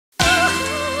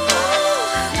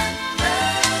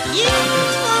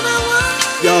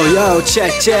Yo,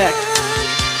 check.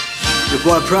 Your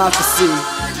boy Prophecy,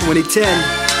 2010.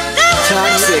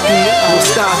 Toxic, no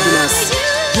stopping us.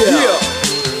 Yeah.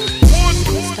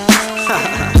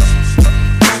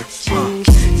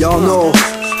 Y'all know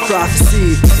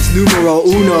Prophecy is numero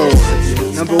uno.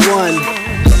 Number one,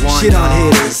 shit on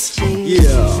haters.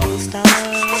 Yeah.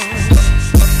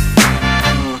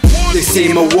 They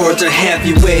say my words are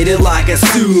heavy-weighted like a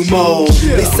sumo.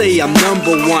 They say I'm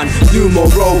number one,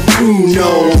 numero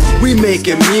uno. We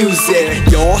making music,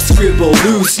 y'all scribble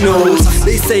loose notes.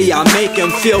 They say I make them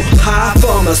feel high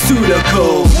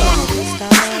pharmaceutical.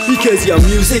 Because your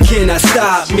music cannot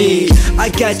stop me. I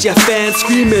got your fans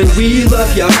screaming, we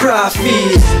love your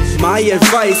prophet. My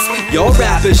advice, your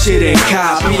rappers shouldn't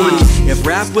copy. If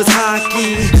rap was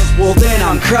hockey, well then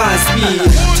I'm Crosby.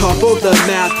 Top of the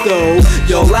map though,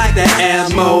 you lack the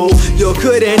ammo. You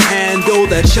couldn't handle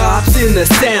the chops in the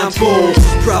sample.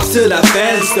 Props to the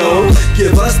fans though,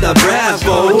 give us the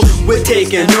bravo. We're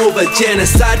taking over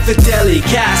genocide for Fidel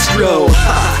Castro.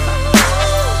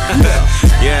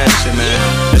 Yeah, shit, man.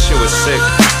 That shit was sick.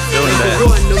 Feeling that.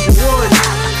 Number one.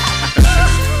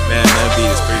 Man, that beat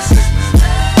is pretty sick, man.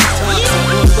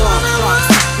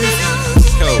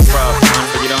 Yo, Prof, wanna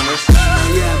forget on this?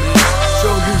 Yeah, man.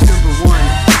 Show 'em who's number one.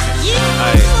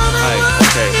 Aight,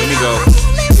 okay, let me go.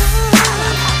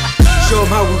 Show 'em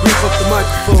how we rip up the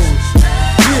microphone.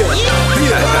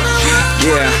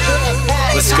 Yeah,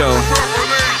 let's go.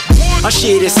 Our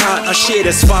shit is hot, our shit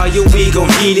is fire, we gon'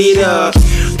 heat it up.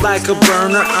 Like a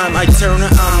burner, I'm like Turner,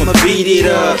 I'ma beat it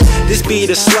up. This beat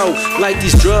is slow, like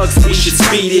these drugs, we should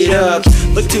speed it up.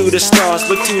 Look to the stars,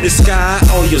 look to the sky,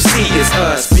 all you'll see is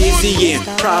us. Bizzy and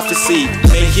Prophecy,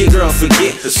 make your girl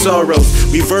forget her sorrows.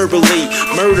 We verbally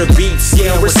murder beats,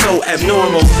 yeah, we're so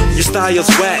abnormal. Your style's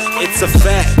whack, it's a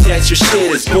fact that your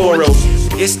shit is borrowed.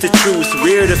 It's the truth,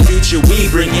 we're the future, we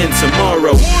bring in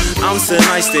tomorrow. I'm so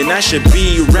nice, then I should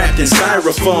be wrapped in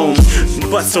styrofoam.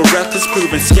 But so reckless,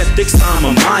 proving skeptics, I'm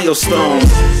a milestone.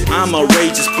 I'm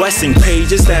outrageous, blessing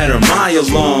pages that are mile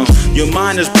long. Your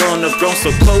mind is blown, I've grown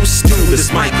so close to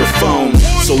this microphone.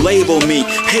 So label me,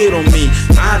 hate on me,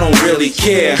 I don't really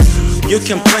care. You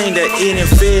complain that it ain't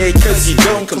fair cause you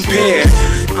don't compare.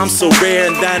 I'm so rare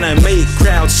that I make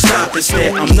crowds stop and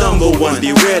stare. I'm number one,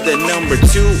 beware that number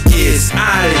two is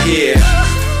out of here.